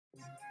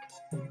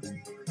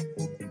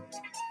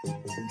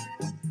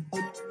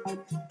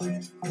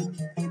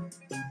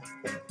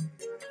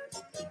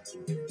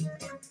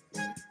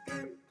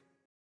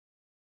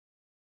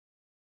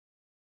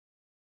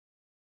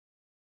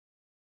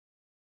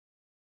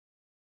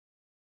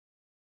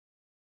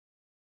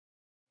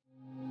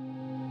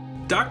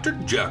Dr.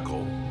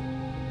 Jekyll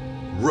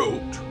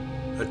wrote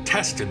a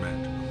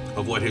testament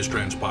of what has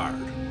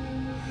transpired.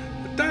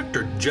 But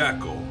Dr.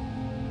 Jekyll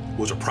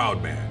was a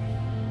proud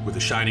man with a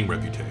shining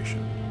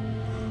reputation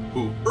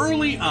who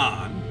early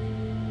on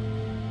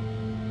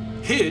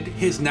hid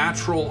his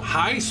natural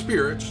high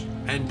spirits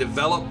and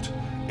developed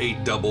a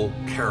double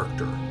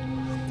character.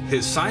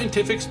 His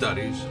scientific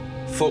studies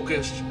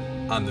focused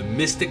on the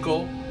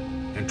mystical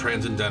and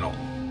transcendental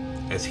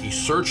as he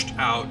searched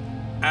out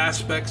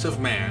aspects of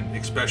man,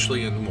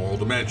 especially in the moral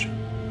dimension.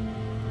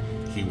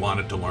 He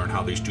wanted to learn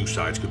how these two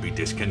sides could be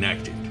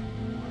disconnected.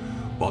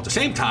 While at the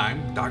same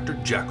time, Dr.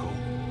 Jekyll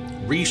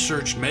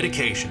researched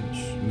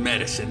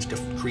medicines to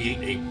create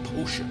a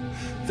potion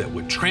that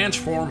would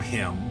transform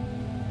him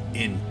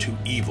into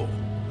evil.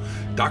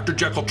 Dr.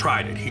 Jekyll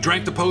tried it. He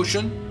drank the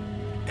potion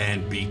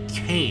and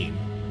became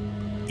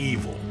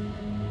evil.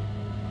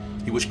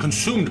 He was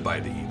consumed by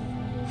the evil.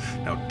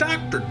 Now,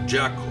 Dr.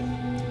 Jekyll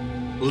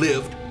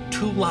lived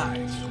two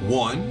lives.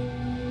 One,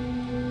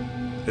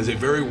 as a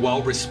very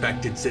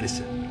well-respected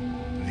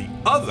citizen. The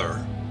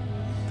other,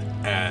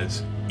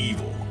 as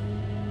evil.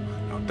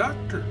 Now,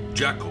 Dr.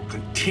 Jekyll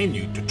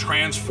continued to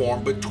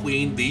transform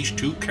between these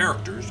two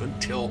characters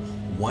until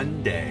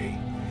one day,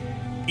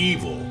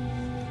 evil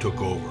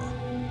took over.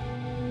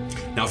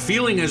 Now,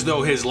 feeling as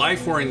though his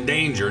life were in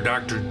danger,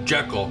 Dr.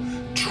 Jekyll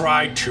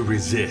tried to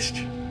resist,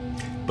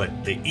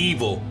 but the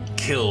evil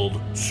killed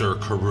Sir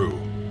Carew.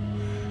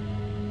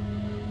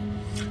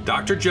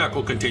 Dr.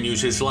 Jekyll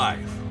continues his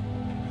life.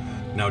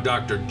 Now,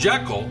 Dr.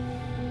 Jekyll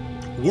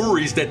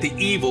worries that the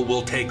evil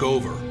will take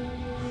over.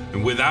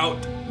 And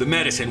without the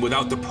medicine,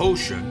 without the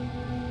potion,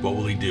 what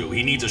will he do?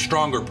 He needs a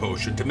stronger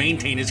potion to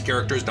maintain his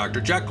character as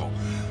Dr. Jekyll.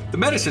 The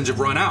medicines have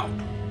run out.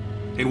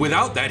 And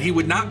without that, he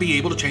would not be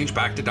able to change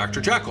back to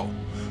Dr. Jekyll.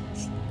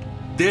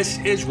 This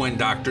is when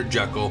Dr.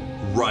 Jekyll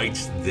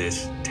writes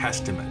this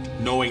testament,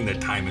 knowing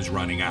that time is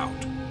running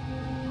out,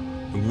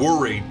 and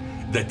worried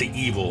that the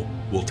evil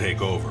will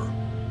take over.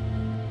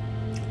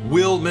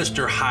 Will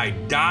Mr.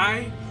 Hyde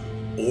die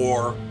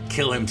or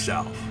kill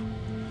himself?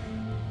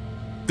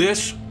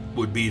 This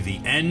would be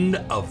the end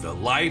of the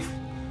life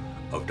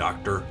of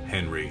Dr.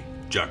 Henry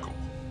Jekyll.